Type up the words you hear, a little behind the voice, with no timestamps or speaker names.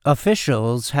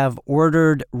Officials have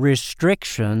ordered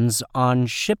restrictions on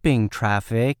shipping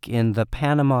traffic in the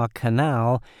Panama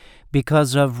Canal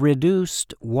because of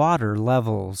reduced water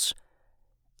levels.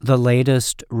 The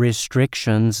latest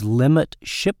restrictions limit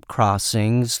ship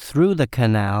crossings through the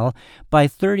canal by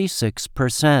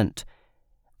 36%.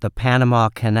 The Panama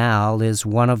Canal is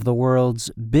one of the world's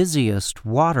busiest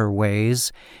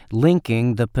waterways,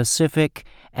 linking the Pacific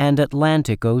and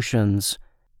Atlantic Oceans.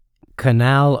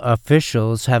 Canal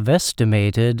officials have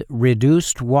estimated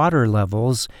reduced water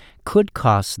levels could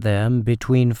cost them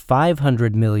between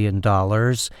 $500 million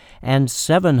and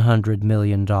 $700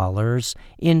 million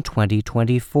in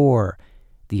 2024,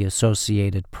 the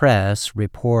Associated Press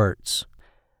reports.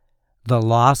 The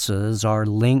losses are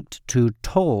linked to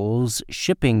tolls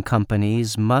shipping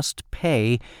companies must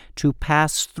pay to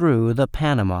pass through the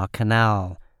Panama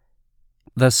Canal.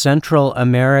 The Central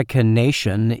American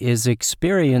nation is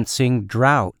experiencing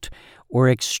drought or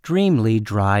extremely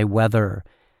dry weather.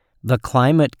 The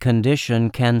climate condition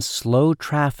can slow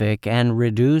traffic and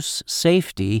reduce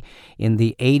safety in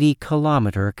the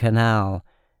 80-kilometer canal.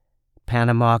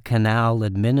 Panama Canal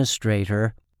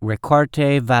Administrator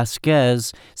Ricarte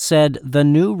Vasquez said the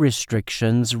new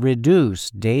restrictions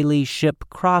reduce daily ship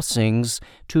crossings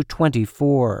to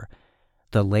 24.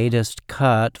 The latest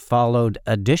cut followed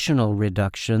additional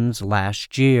reductions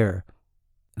last year.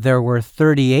 There were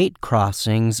 38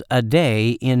 crossings a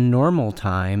day in normal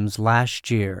times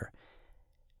last year.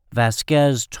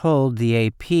 Vasquez told the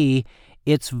AP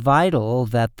it's vital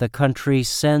that the country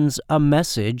sends a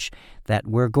message that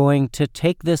we're going to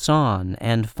take this on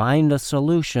and find a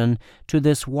solution to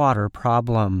this water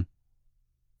problem.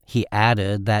 He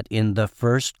added that in the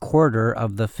first quarter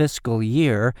of the fiscal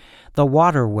year, the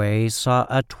waterway saw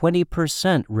a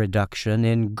 20% reduction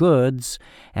in goods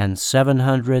and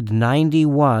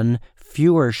 791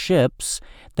 fewer ships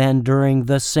than during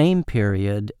the same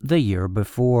period the year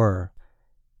before.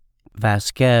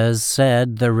 Vasquez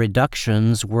said the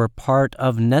reductions were part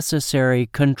of necessary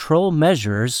control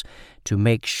measures to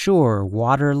make sure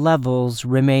water levels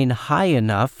remain high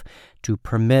enough to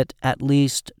permit at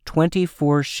least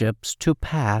 24 ships to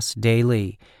pass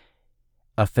daily.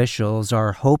 Officials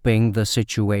are hoping the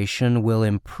situation will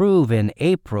improve in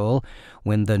April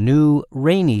when the new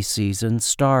rainy season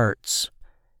starts.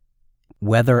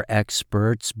 Weather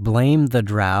experts blame the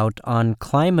drought on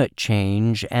climate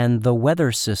change and the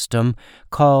weather system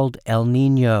called El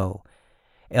Niño.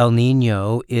 El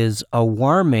Niño is a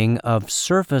warming of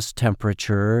surface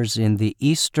temperatures in the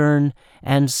eastern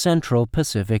and central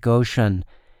Pacific Ocean.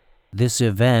 This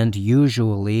event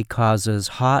usually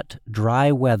causes hot,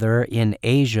 dry weather in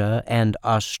Asia and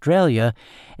Australia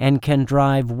and can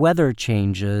drive weather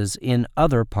changes in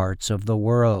other parts of the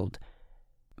world.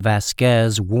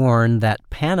 Vasquez warned that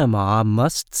Panama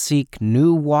must seek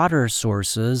new water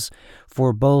sources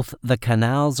for both the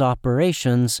canal's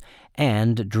operations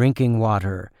and drinking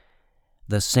water.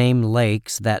 The same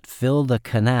lakes that fill the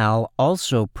canal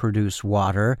also produce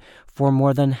water for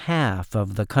more than half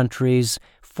of the country's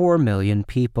 4 million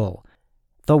people.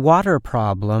 The water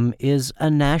problem is a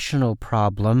national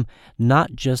problem,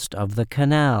 not just of the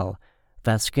canal,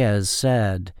 Vasquez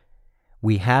said.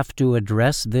 We have to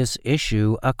address this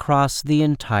issue across the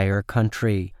entire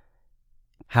country.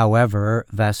 However,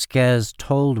 Vasquez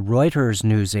told Reuters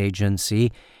news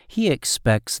agency he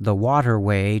expects the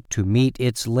waterway to meet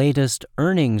its latest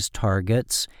earnings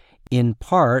targets, in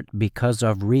part because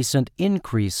of recent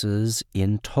increases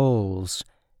in tolls.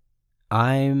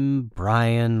 I'm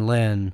Brian Lynn.